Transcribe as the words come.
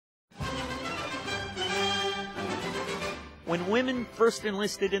When women first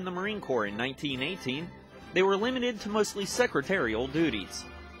enlisted in the Marine Corps in 1918, they were limited to mostly secretarial duties.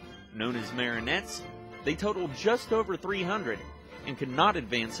 Known as marinettes, they totaled just over 300 and could not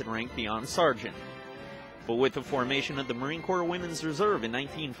advance in rank beyond sergeant. But with the formation of the Marine Corps Women's Reserve in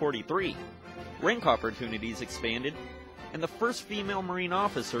 1943, rank opportunities expanded, and the first female Marine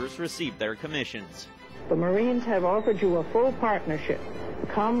officers received their commissions. The Marines have offered you a full partnership.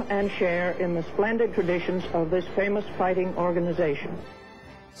 Come and share in the splendid traditions of this famous fighting organization.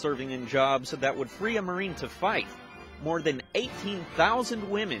 Serving in jobs that would free a Marine to fight, more than 18,000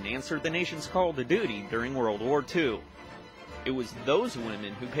 women answered the nation's call to duty during World War II. It was those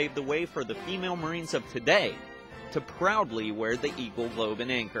women who paved the way for the female Marines of today to proudly wear the Eagle, Globe,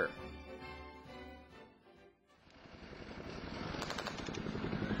 and Anchor.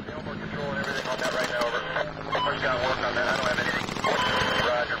 We're controlling everything on that right now, over. First got work on that. I don't have anything.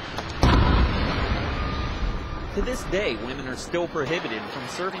 Roger. To this day, women are still prohibited from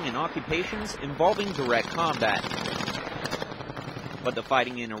serving in occupations involving direct combat. But the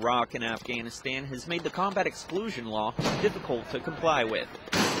fighting in Iraq and Afghanistan has made the Combat Exclusion Law difficult to comply with.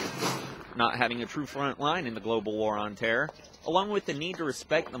 Not having a true front line in the global war on terror, along with the need to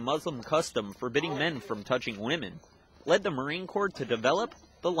respect the Muslim custom forbidding men from touching women, led the Marine Corps to develop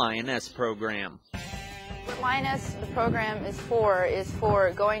the Lioness program. What Lioness, the program, is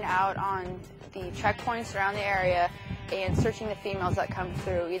for going out on the checkpoints around the area and searching the females that come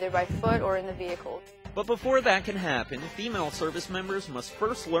through, either by foot or in the vehicle. But before that can happen, female service members must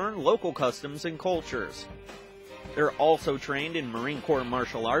first learn local customs and cultures. They're also trained in Marine Corps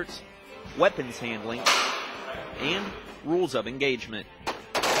martial arts, weapons handling, and rules of engagement.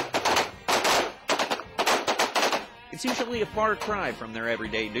 It's usually a far cry from their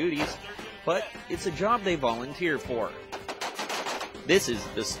everyday duties, but it's a job they volunteer for. This is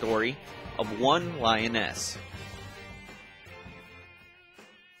the story of one Lioness.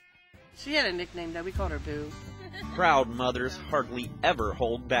 She had a nickname, though. We called her Boo. Proud mothers hardly ever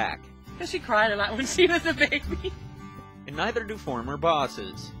hold back. Because she cried a lot when she was a baby. And neither do former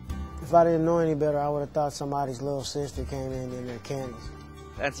bosses. If I didn't know any better, I would have thought somebody's little sister came in their candies.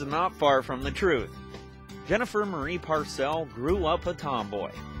 That's not far from the truth. Jennifer Marie Parcell grew up a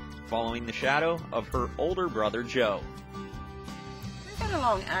tomboy, following the shadow of her older brother Joe. We got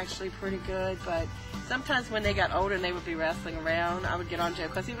along actually pretty good, but sometimes when they got older and they would be wrestling around, I would get on Joe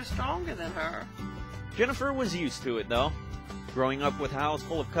because he was stronger than her. Jennifer was used to it, though. Growing up with a house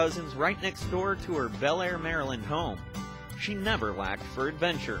full of cousins right next door to her Bel Air, Maryland home, she never lacked for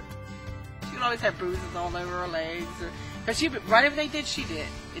adventure. She would always have bruises all over her legs. Because whatever they did, she did.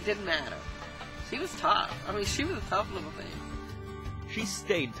 It didn't matter. She was tough. I mean, she was a tough little thing. She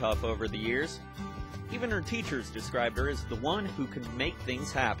stayed tough over the years. Even her teachers described her as the one who could make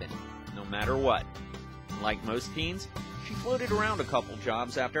things happen, no matter what. Like most teens, she floated around a couple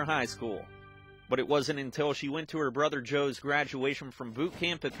jobs after high school. But it wasn't until she went to her brother Joe's graduation from boot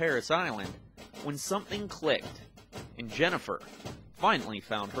camp at Parris Island when something clicked, and Jennifer finally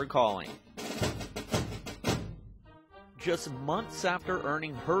found her calling. Just months after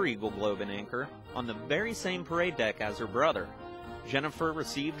earning her Eagle, Globe, and Anchor on the very same parade deck as her brother, Jennifer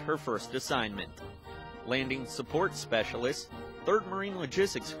received her first assignment, landing support specialist, 3rd Marine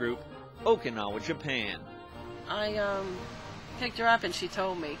Logistics Group, Okinawa, Japan. I picked her up and she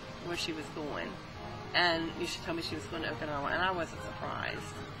told me where she was going. And she told me she was going to Okinawa, and I wasn't surprised.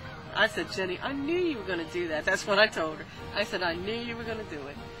 I said, Jenny, I knew you were going to do that. That's what I told her. I said, I knew you were going to do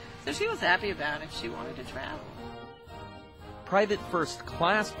it. So she was happy about it. She wanted to travel. Private First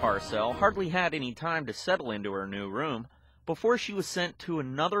Class Parcell hardly had any time to settle into her new room before she was sent to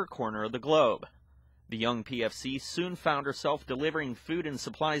another corner of the globe. The young PFC soon found herself delivering food and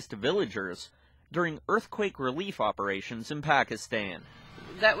supplies to villagers during earthquake relief operations in Pakistan.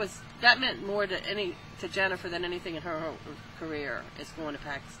 That meant more to Jennifer than anything in her whole career, is going to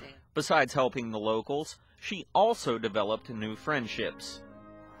Pakistan. Besides helping the locals, she also developed new friendships.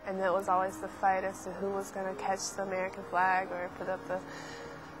 And it was always the fight as to who was going to catch the American flag or put up the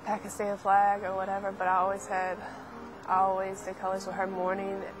Pakistan flag or whatever, but I always the colors were her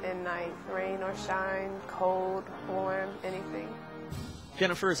morning and night, rain or shine, cold, warm, anything.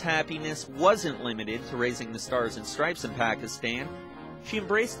 Jennifer's happiness wasn't limited to raising the Stars and Stripes in Pakistan. She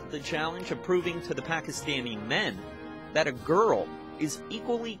embraced the challenge of proving to the Pakistani men that a girl is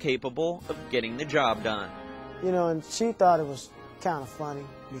equally capable of getting the job done. You know, and she thought it was kind of funny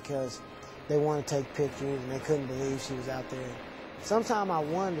because they wanted to take pictures and they couldn't believe she was out there. Sometimes I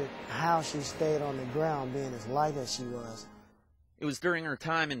wondered how she stayed on the ground being as light as she was. It was during her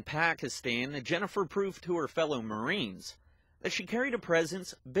time in Pakistan that Jennifer proved to her fellow Marines that she carried a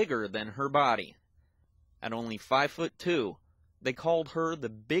presence bigger than her body. At only 5'2", they called her the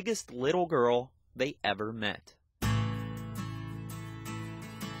biggest little girl they ever met.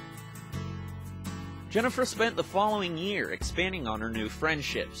 Jennifer spent the following year expanding on her new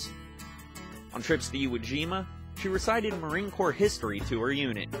friendships. On trips to Iwo Jima, she recited Marine Corps history to her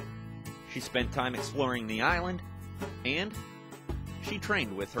unit. She spent time exploring the island, and she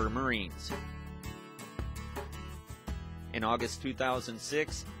trained with her Marines. In August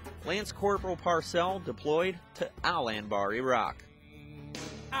 2006, Lance Corporal Parcell deployed to Al Anbar, Iraq.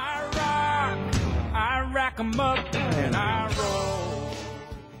 I rack 'em up and I roll.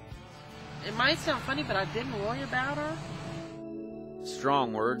 It might sound funny, but I didn't worry about her.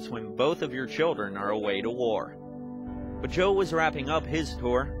 Strong words when both of your children are away to war. But Joe was wrapping up his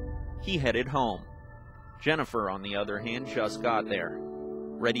tour. He headed home. Jennifer, on the other hand, just got there.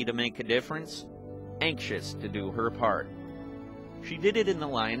 Ready to make a difference, anxious to do her part. She did it in the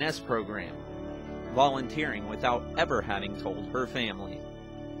Lioness program, volunteering without ever having told her family.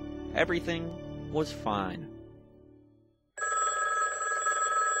 Everything was fine.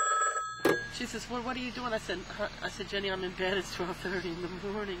 She says, well, what are you doing? I said, Jenny, I'm in bed. It's 12:30 in the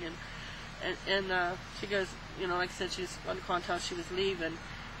morning. And she goes, you know, like I said, she's on the contact, she was leaving.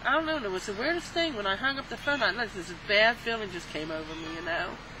 I don't know, it was the weirdest thing. When I hung up the phone, this bad feeling just came over me, you know.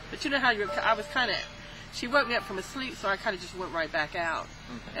 But you know how I was kind of, she woke me up from a sleep, so I kind of just went right back out.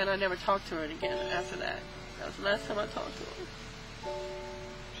 And I never talked to her again after that. That was the last time I talked to her.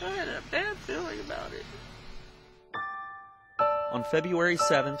 I had a bad feeling about it. On February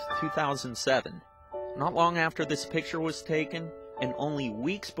 7th, 2007, not long after this picture was taken, and only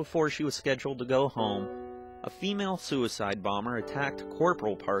weeks before she was scheduled to go home, a female suicide bomber attacked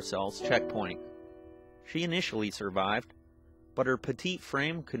Corporal Parcell's checkpoint. She initially survived, but her petite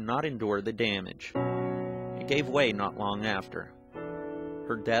frame could not endure the damage. It gave way not long after.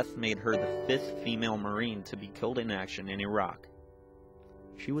 Her death made her the 5th female Marine to be killed in action in Iraq.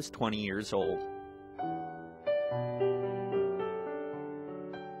 She was 20 years old.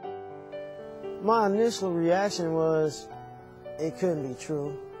 My initial reaction was, it couldn't be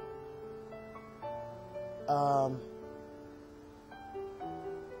true.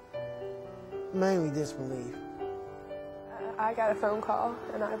 Mainly disbelief. I got a phone call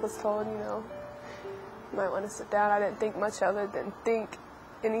and I was told, you know, you might want to sit down. I didn't think much of it, didn't think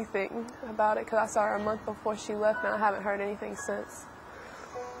anything about it because I saw her a month before she left and I haven't heard anything since.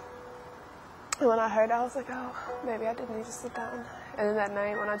 And when I heard that, I was like, oh, maybe I didn't need to sit down. And then that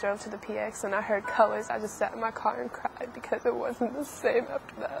night when I drove to the PX and I heard colors, I just sat in my car and cried because it wasn't the same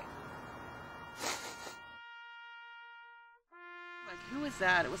after that. Like, who is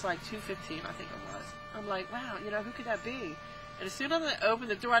that? It was like 2:15, I think it was. I'm like, wow, you know, who could that be? And as soon as I opened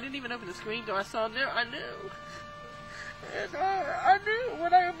the door, I didn't even open the screen door. I saw her there, I knew. And I knew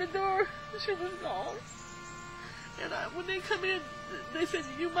when I opened the door, she was gone. And when they come in, they said,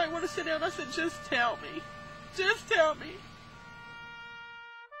 you might want to sit down. I said, just tell me. Just tell me.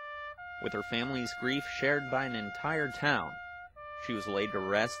 With her family's grief shared by an entire town, she was laid to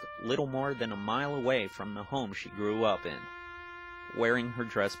rest little more than a mile away from the home she grew up in, wearing her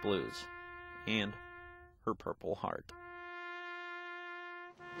dress blues and her Purple Heart.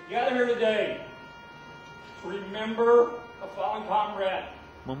 We gather here today to remember a fallen comrade.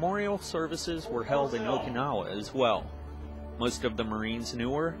 Memorial services were held in Okinawa as well. Most of the Marines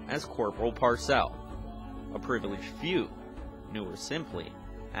knew her as Corporal Parcell. A privileged few knew her simply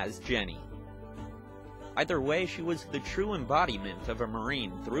as Jenny. Either way, she was the true embodiment of a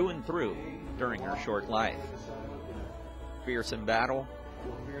Marine through and through during her short life. Fierce in battle,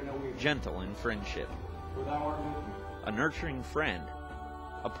 gentle in friendship, a nurturing friend,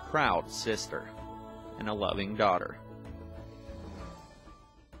 a proud sister, and a loving daughter.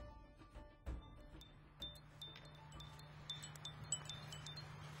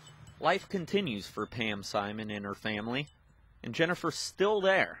 Life continues for Pam Simon and her family, and Jennifer's still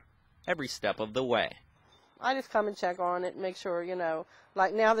there, every step of the way. I just come and check on it, make sure, you know,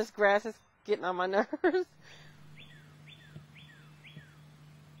 like now this grass is getting on my nerves.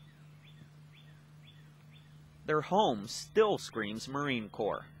 Their home still screams Marine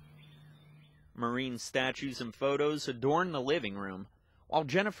Corps. Marine statues and photos adorn the living room, while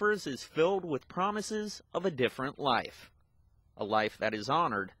Jennifer's is filled with promises of a different life. A life that is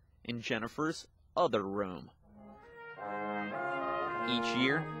honored in Jennifer's other room. Each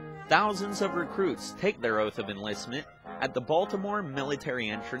year, thousands of recruits take their oath of enlistment at the Baltimore Military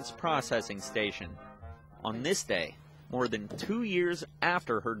Entrance Processing Station. On this day, more than 2 years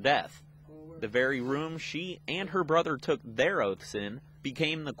after her death, the very room she and her brother took their oaths in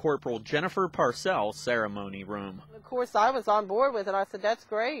became the Corporal Jennifer Parcell ceremony room. Of course, I was on board with it. I said, that's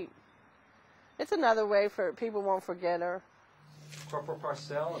great. It's another way for people won't forget her. Corporal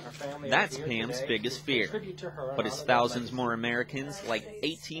Parcell and her family That's are here Pam's today biggest to fear. contribute to her But as thousands more Americans, like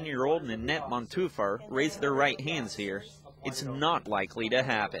 18-year-old Nanette Montufar, raise their right hands here, it's not likely to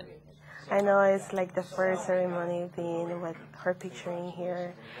happen. I know it's like the first ceremony being with her picture in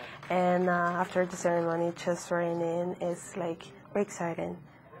here, and after the ceremony, just running in, it's like very exciting.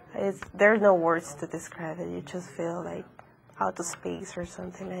 There's no words to describe it. You just feel like out of space or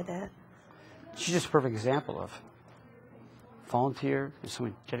something like that. She's just a perfect example of volunteer,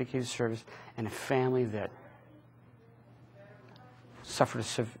 someone dedicated to service, and a family that suffered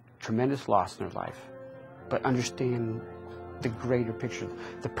a tremendous loss in their life, but understand the greater picture,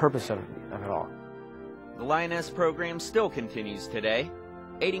 the purpose of it all. The Lioness program still continues today,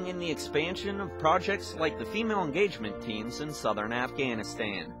 aiding in the expansion of projects like the female engagement teams in southern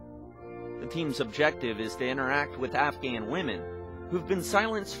Afghanistan. The team's objective is to interact with Afghan women who've been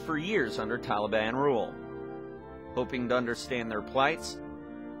silenced for years under Taliban rule, hoping to understand their plights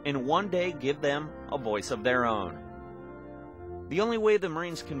and one day give them a voice of their own. The only way the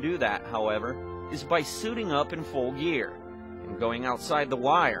Marines can do that, however, is by suiting up in full gear and going outside the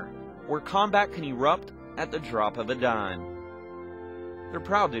wire, where combat can erupt at the drop of a dime. They're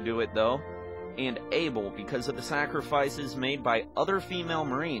proud to do it, though, and able because of the sacrifices made by other female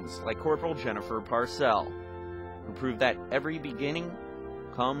Marines like Corporal Jennifer Parcell, who prove that every beginning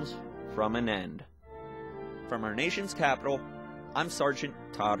comes from an end. From our nation's capital, I'm Sergeant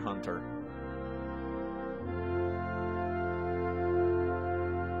Todd Hunter.